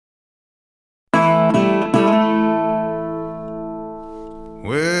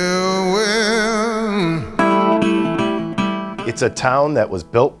It's a town that was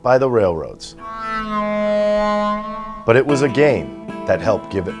built by the railroads. But it was a game that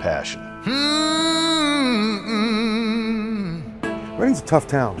helped give it passion. Reading's a tough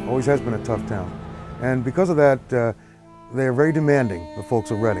town, always has been a tough town. And because of that, they are very demanding, the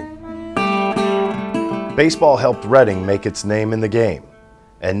folks of Reading. Baseball helped Reading make its name in the game.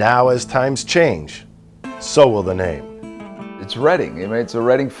 And now as times change, so will the name. It's Reading. I mean, it's the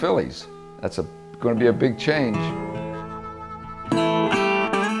Reading Phillies. That's going to be a big change.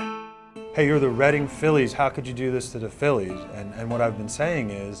 Hey, you're the Reading Phillies, how could you do this to the Phillies? And what I've been saying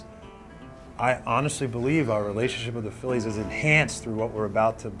is, I honestly believe our relationship with the Phillies is enhanced through what we're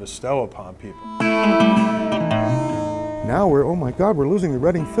about to bestow upon people. Now oh my God, we're losing the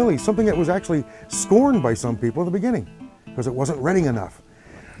Reading Phillies, something that was actually scorned by some people at the beginning, because it wasn't Reading enough.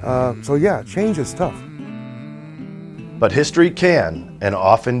 So yeah, change is tough. But history can, and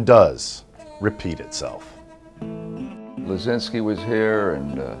often does, repeat itself. Lazinski was here,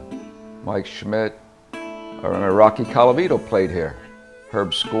 and Mike Schmidt. I remember Rocky Colavito played here.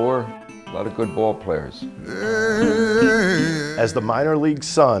 Herb Score, a lot of good ball players. As the minor league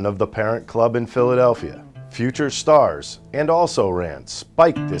son of the parent club in Philadelphia, future stars and also ran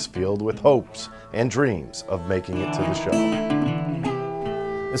spiked this field with hopes and dreams of making it to the show.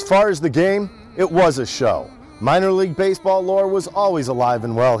 As far as the game, it was a show. Minor league baseball lore was always alive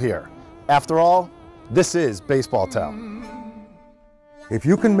and well here. After all, this is Baseball Town. If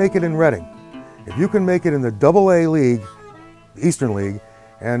you can make it in Reading, if you can make it in the AA League, the Eastern League,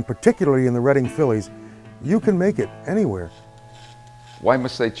 and particularly in the Reading Phillies, you can make it anywhere. Why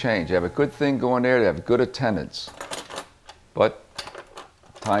must they change? They have a good thing going there, they have good attendance. But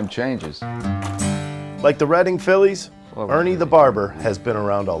time changes. Like the Reading Phillies, Ernie the Barber has been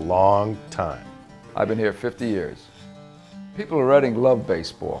around a long time. I've been here 50 years. People in Reading love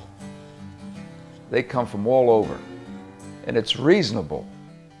baseball. They come from all over. And it's reasonable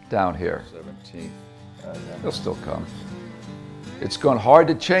down here. 17th. They'll still come. It's gone hard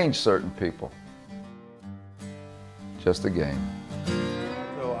to change certain people. Just a game.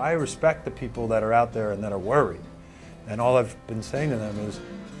 So I respect the people that are out there and that are worried. And all I've been saying to them is,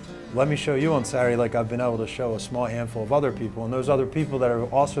 let me show you on Saturday like I've been able to show a small handful of other people, and those other people that are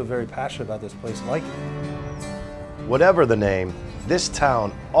also very passionate about this place like it. Whatever the name, this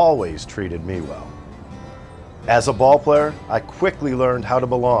town always treated me well. As a ball player, I quickly learned how to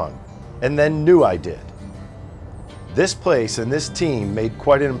belong, and then knew I did. This place and this team made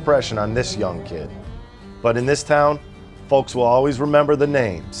quite an impression on this young kid. But in this town, folks will always remember the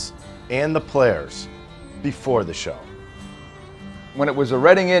names and the players before the show. When it was the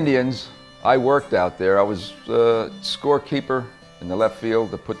Reading Indians, I worked out there. I was scorekeeper in the left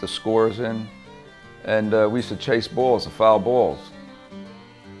field to put the scores in. And we used to chase balls, the foul balls.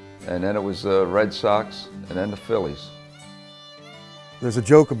 And then it was the Red Sox, and then the Phillies. There's a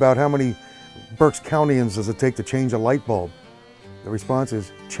joke about how many Berks Countyans does it take to change a light bulb? The response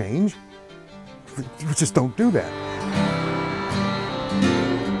is, change? You just don't do that.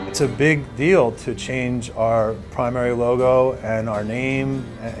 It's a big deal to change our primary logo and our name,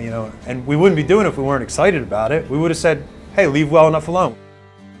 and we wouldn't be doing it if we weren't excited about it. We would have said, hey, leave well enough alone.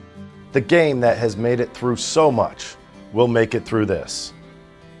 The game that has made it through so much will make it through this.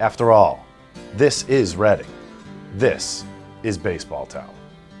 After all, this is Reading. This is Baseball Town.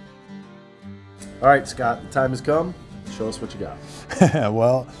 All right, Scott, the time has come. Show us what you got.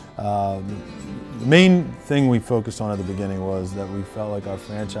 Well, the main thing we focused on at the beginning was that we felt like our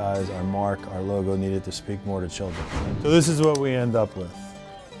franchise, our mark, our logo needed to speak more to children. So this is what we end up with.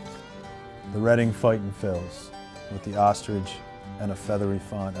 The Reading Fightin' Phils, with the ostrich and a feathery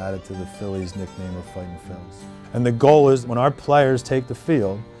font added to the Phillies' nickname of Fightin' Phils. And the goal is when our players take the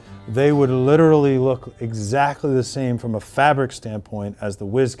field, they would literally look exactly the same from a fabric standpoint as the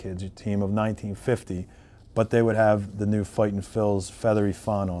Whiz Kids team of 1950, but they would have the new Fightin' Phils feathery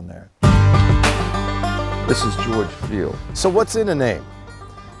font on there. This is George Field. So what's in a name?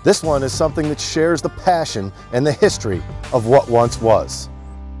 This one is something that shares the passion and the history of what once was.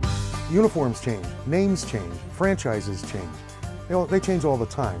 Uniforms change, names change, franchises change. They change all the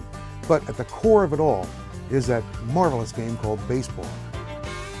time. But at the core of it all is that marvelous game called baseball.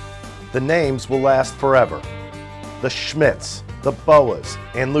 The names will last forever. The Schmidts, the Boas,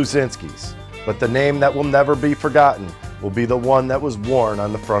 and Luzinskis. But the name that will never be forgotten will be the one that was worn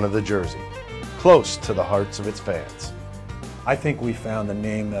on the front of the jersey, close to the hearts of its fans. I think we found a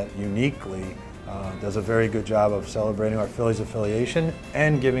name that uniquely does a very good job of celebrating our Phillies affiliation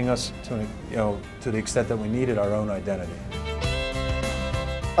and giving us, to the extent that we needed, our own identity.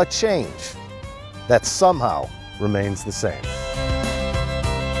 A change that somehow remains the same.